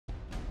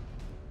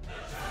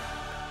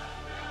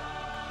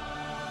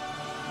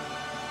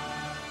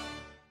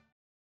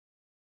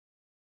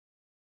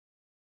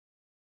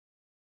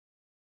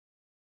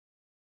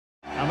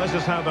this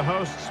is how the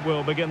hosts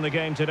will begin the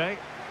game today.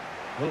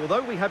 Well,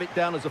 although we have it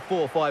down as a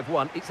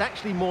 4-5-1, it's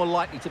actually more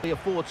likely to be a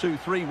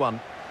 4-2-3-1.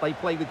 They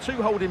play with two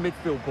holding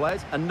midfield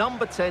players, a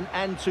number 10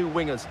 and two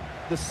wingers.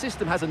 The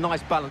system has a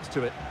nice balance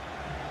to it.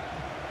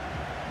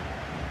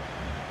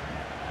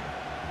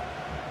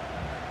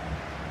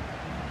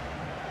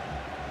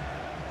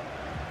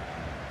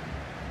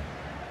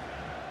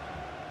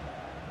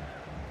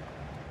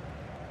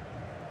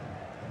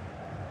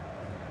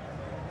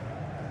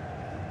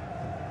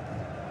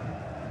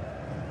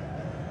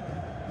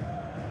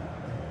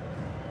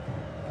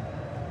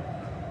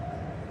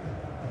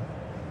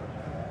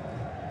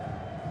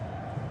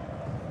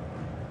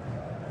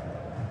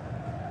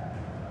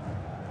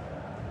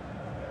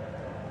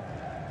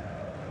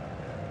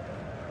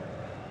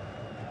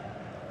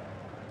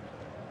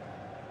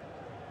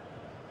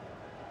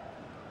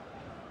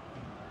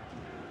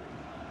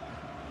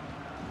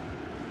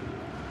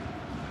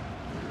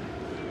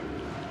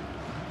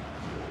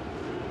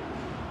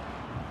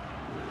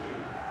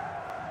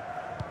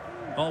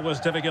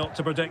 Always difficult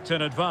to predict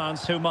in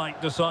advance who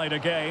might decide a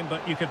game,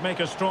 but you could make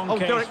a strong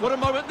case. Oh, Derek, what a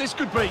moment this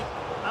could be.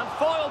 And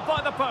foiled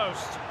by the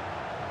post.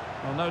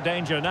 Well, no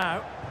danger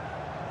now.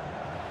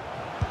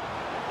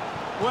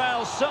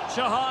 Well, such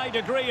a high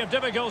degree of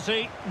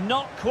difficulty,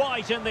 not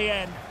quite in the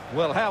end.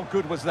 Well, how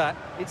good was that?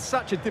 It's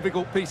such a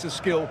difficult piece of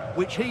skill,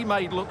 which he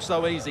made look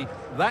so easy.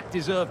 That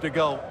deserved a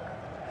goal.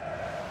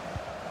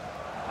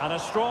 And a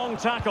strong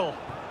tackle.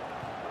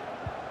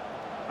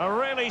 A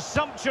really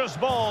sumptuous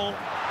ball.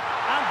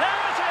 And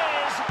there it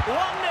is, 1-0.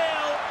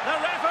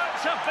 Their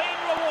efforts have been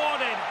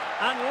rewarded.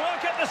 And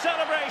look at the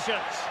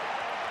celebrations.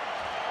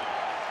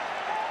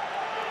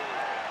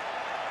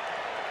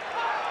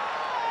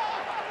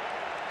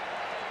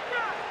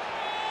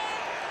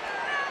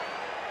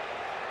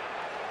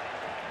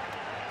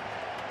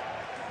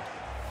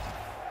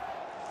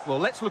 Well,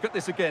 let's look at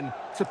this again.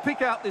 To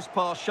pick out this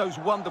pass shows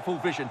wonderful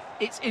vision.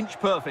 It's inch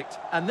perfect.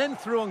 And then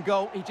through on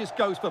goal, he just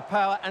goes for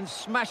power and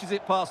smashes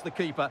it past the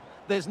keeper.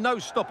 There's no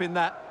stopping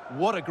that.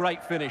 What a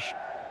great finish.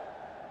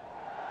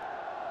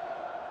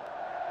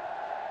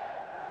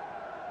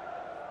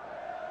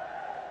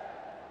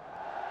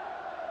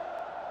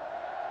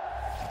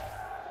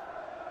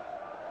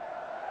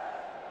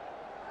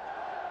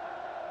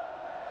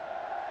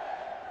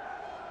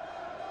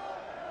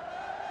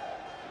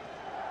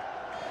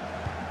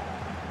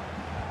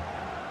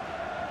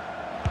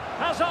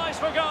 Has eyes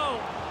for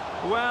goal.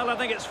 Well, I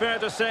think it's fair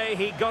to say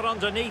he got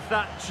underneath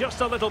that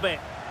just a little bit.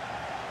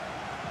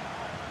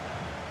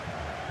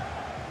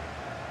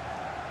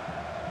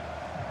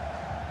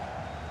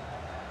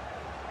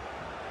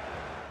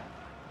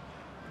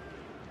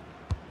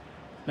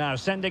 Now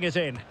sending it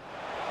in.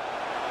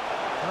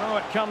 Oh,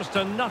 it comes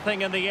to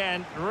nothing in the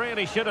end.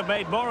 Really should have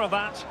made more of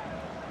that.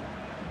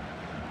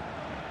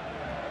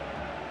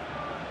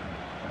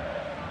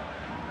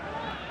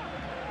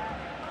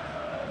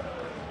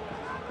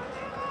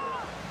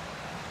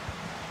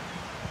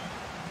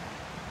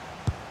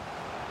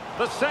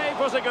 The save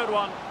was a good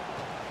one.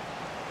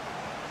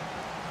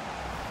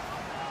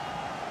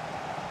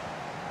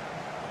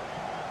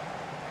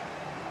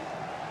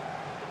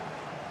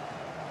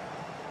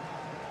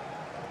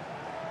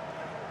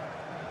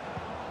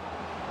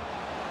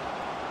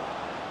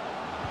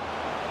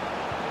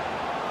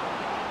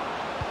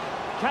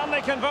 Can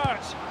they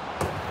convert?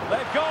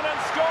 They've gone and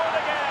scored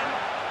again.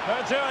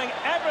 They're doing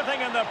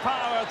everything in their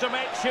power to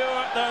make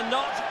sure they're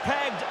not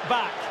pegged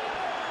back.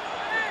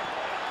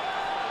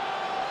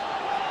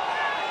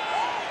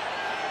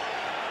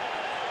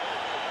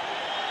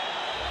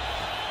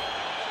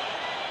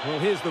 Well,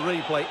 here's the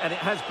replay, and it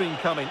has been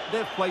coming.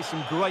 They've played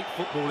some great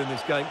football in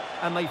this game,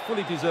 and they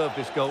fully deserve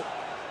this goal.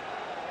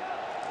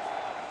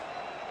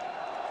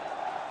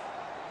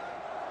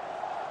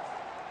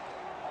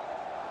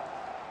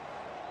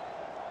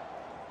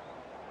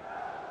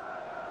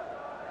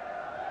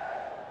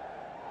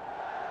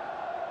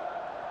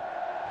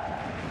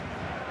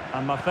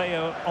 And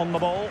Maffeo on the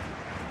ball.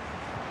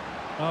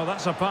 Oh,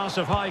 that's a pass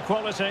of high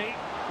quality.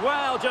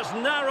 Well, just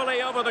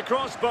narrowly over the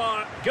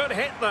crossbar. Good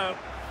hit, though.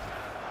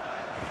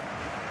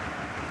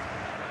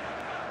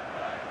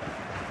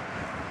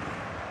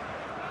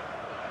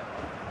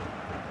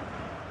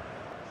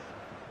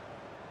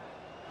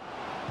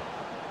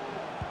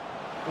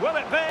 Will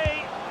it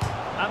be?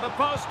 And the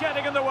post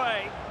getting in the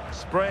way.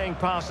 Spraying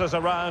passes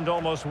around,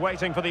 almost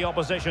waiting for the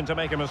opposition to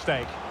make a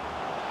mistake.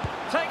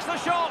 Takes the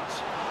shot.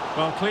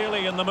 Well,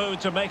 clearly in the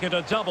mood to make it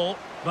a double,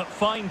 but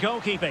fine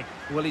goalkeeping.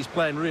 Well, he's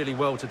playing really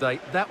well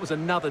today. That was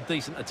another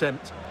decent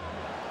attempt.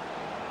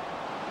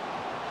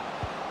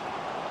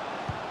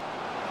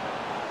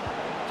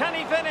 Can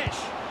he finish?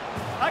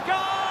 A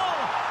goal!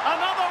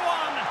 Another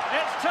one!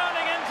 It's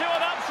turning into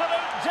an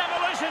absolute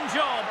demolition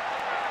job.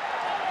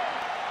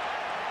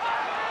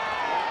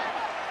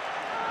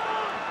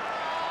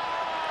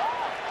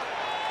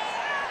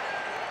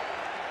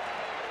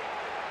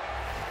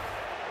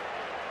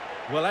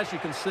 Well, as you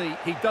can see,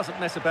 he doesn't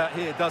mess about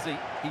here, does he?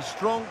 He's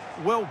strong,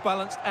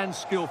 well-balanced and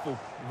skillful.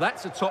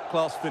 That's a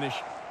top-class finish.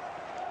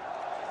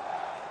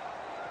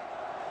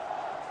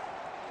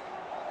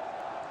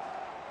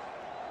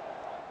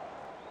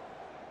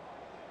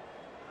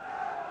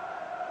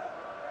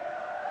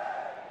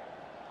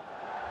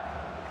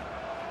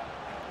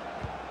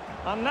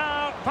 And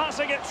now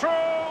passing it through.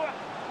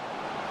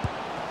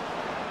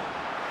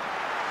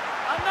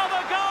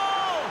 Another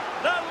goal!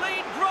 The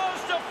lead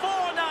grows to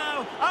 4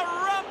 now. A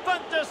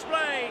rampant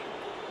display.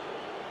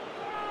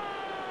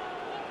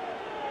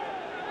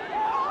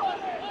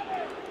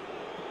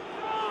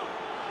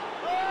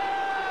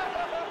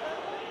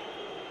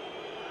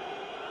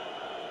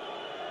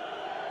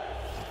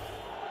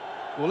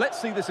 Well,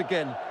 let's see this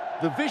again.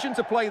 The vision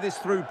to play this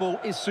through ball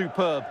is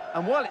superb.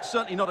 And while it's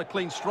certainly not a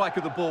clean strike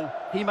of the ball,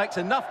 he makes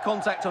enough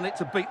contact on it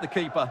to beat the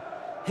keeper.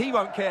 He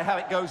won't care how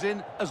it goes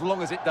in, as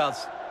long as it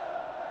does.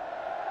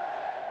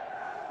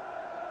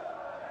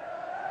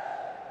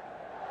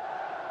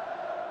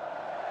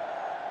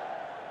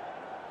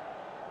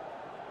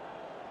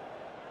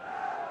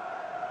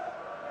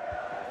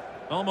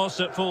 Almost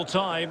at full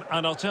time,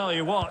 and I'll tell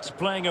you what,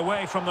 playing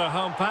away from their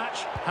home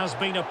patch has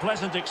been a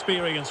pleasant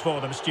experience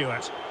for them,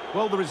 Stuart.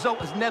 Well, the result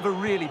has never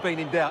really been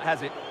in doubt,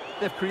 has it?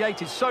 They've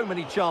created so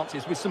many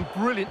chances with some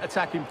brilliant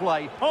attacking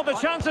play. Oh, the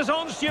chance is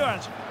on,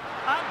 Stuart.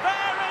 And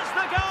there is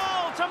the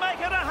goal to make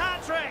it a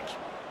hat-trick.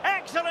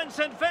 Excellence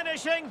in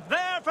finishing,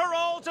 there for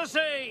all to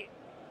see.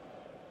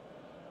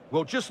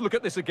 Well, just look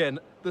at this again.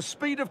 The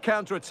speed of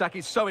counter-attack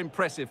is so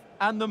impressive,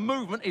 and the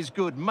movement is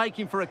good,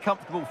 making for a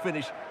comfortable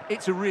finish.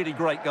 It's a really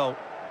great goal.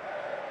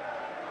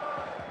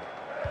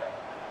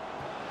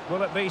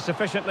 Will it be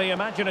sufficiently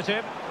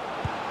imaginative?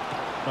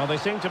 Well, they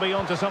seem to be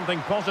onto something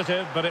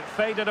positive, but it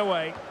faded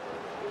away.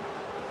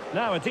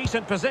 Now a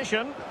decent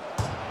position.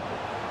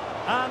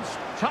 And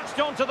touched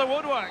onto the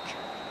woodwork.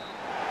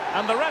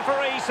 And the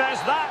referee says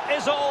that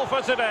is all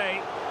for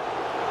today.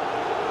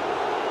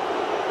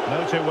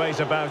 No two ways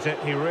about it.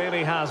 He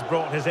really has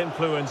brought his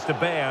influence to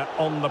bear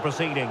on the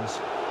proceedings.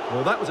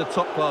 Well, that was a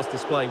top-class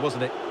display,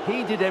 wasn't it?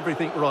 He did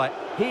everything right.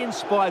 He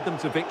inspired them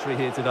to victory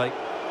here today.